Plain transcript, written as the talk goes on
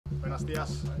Buenos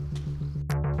días.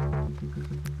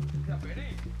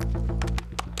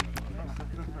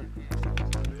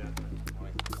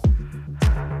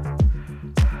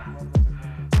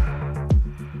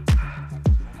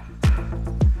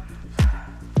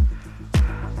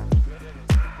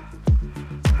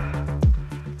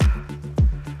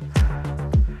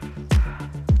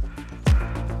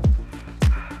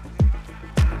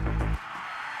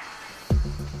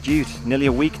 Jude, nearly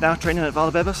a week now training at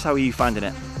Valdebebas. How are you finding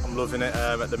it? I'm loving it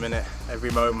at the minute.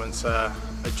 Every moment's a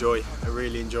joy. I'm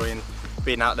really enjoying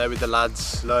being out there with the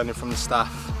lads, learning from the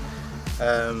staff.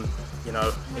 You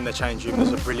know, in the change room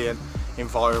there's a brilliant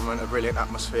environment, a brilliant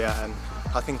atmosphere, and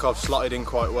I think I've slotted in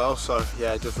quite well. So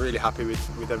yeah, just really happy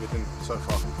with everything so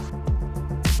far.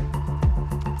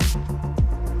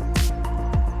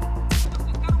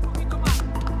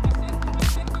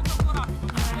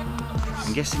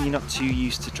 I'm guessing you're not too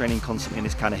used to training constantly in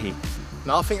this kind of heat.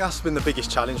 No, I think that's been the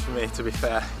biggest challenge for me, to be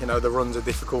fair. You know, the runs are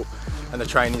difficult and the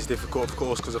training's difficult, of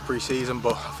course, because of pre-season,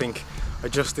 but I think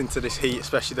adjusting to this heat,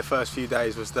 especially the first few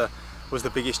days, was the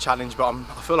biggest challenge. But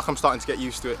I feel like I'm starting to get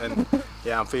used to it, and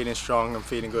yeah, I'm feeling strong, I'm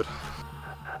feeling good.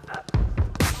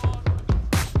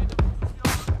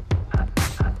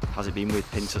 How's it been with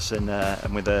Pintus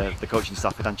and with the coaching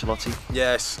staff with Ancelotti?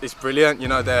 Yes, it's brilliant. You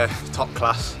know, they're top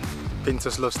class.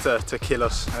 Pintus loves to kill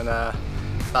us, and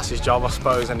that's his job, I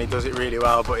suppose, and he does it really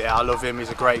well. But yeah, I love him. He's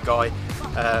a great guy,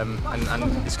 and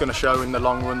it's going to show in the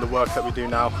long run, the work that we do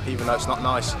now. Even though it's not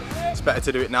nice, it's better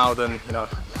to do it now than, you know,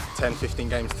 10, 15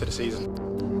 games to the season.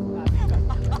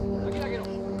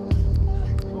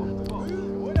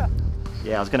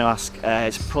 Yeah, I was going to ask.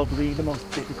 It's probably the most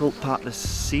difficult part of the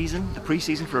season, the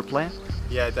pre-season for a player.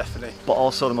 Yeah, definitely. But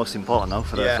also the most important, though,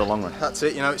 for the long run. That's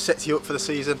it. You know, it sets you up for the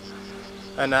season.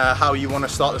 And how you want to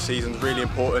start the season is really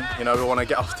important. You know, we want to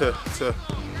get off to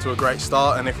a great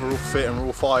start, and if we're all fit and we're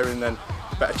all firing, then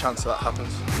better chance that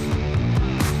happens.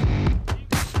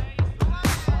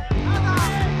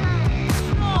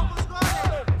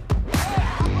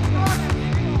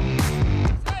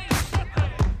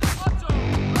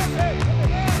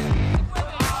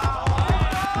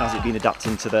 And how's it been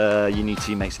adapting to your new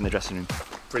teammates in the dressing room?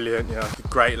 Brilliant, you know,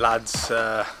 great lads.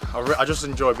 I just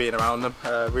enjoy being around them.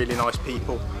 Really nice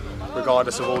people,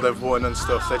 regardless of all they've won and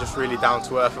stuff. They're just really down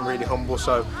to earth and really humble.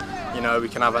 So, you know, we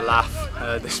can have a laugh.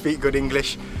 They speak good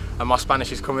English, and my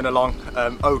Spanish is coming along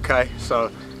okay.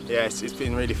 So, yeah, it's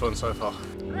been really fun so far.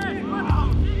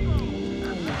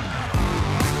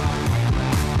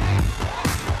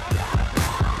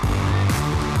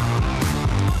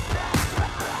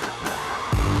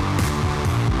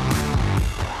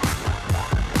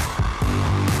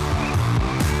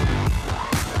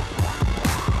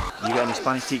 You got any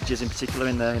Spanish teachers in particular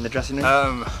in the dressing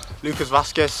room? Lucas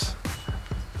Vasquez,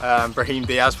 Brahim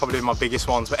Diaz, probably my biggest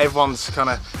ones, but everyone's kind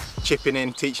of chipping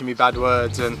in, teaching me bad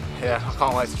words, and yeah, I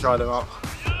can't wait to try them out.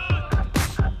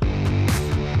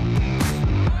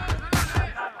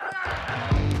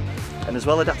 And as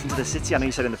well, adapting to the city. I know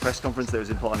you said in the press conference that it was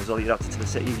important as well. You adapted to the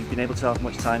city. You've been able to have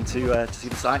much time to see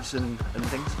the sights and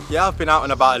things. Yeah, I've been out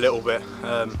and about a little bit.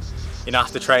 You know,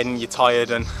 after training, you're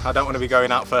tired, and I don't want to be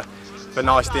going out for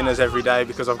nice dinners every day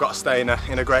because I've got to stay in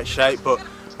a great shape. But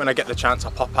when I get the chance, I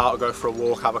pop out, I go for a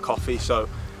walk, have a coffee. So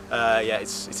yeah,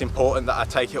 it's important that I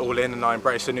take it all in and I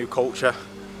embrace a new culture.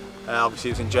 Obviously,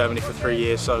 I was in Germany for 3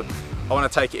 years, so I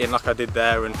want to take it in like I did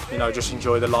there, and you know, just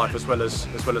enjoy the life as well as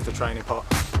the training part.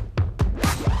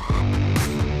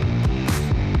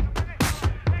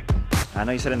 I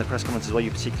know you said in the press conference as well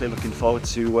you're particularly looking forward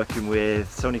to working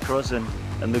with Toni Kroos and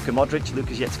Luka Modric.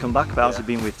 Luka's yet to come back, but how's it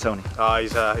been with Toni?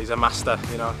 He's a master,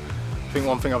 you know. I think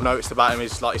one thing I've noticed about him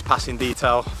is like his passing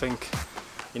detail. I think,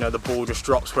 you know, the ball just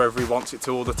drops wherever he wants it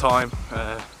to all the time.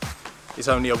 It's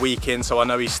only a week in, so I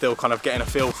know he's still kind of getting a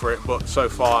feel for it, but so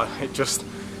far it just,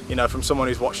 you know, from someone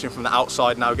who's watched him from the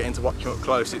outside now getting to watch him up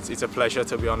close, it's a pleasure,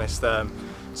 to be honest.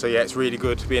 So yeah, it's really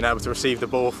good being able to receive the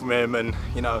ball from him and,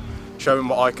 you know, show him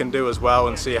what I can do as well,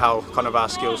 and see how kind of our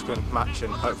skills can match,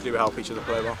 and hopefully we help each other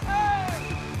play well.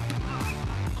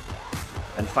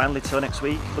 And finally, till next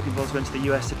week, looking forward to going to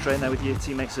the US to train there with your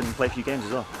teammates and play a few games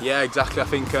as well. Yeah, exactly. I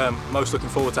think most looking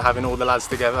forward to having all the lads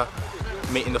together,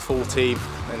 meeting the full team,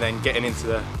 and then getting into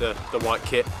the white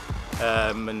kit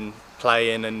and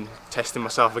playing and testing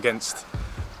myself against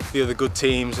the other good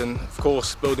teams, and of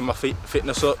course building my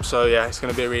fitness up. So yeah, it's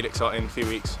going to be a really exciting few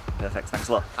weeks. Perfect, thanks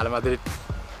a lot. Real Madrid.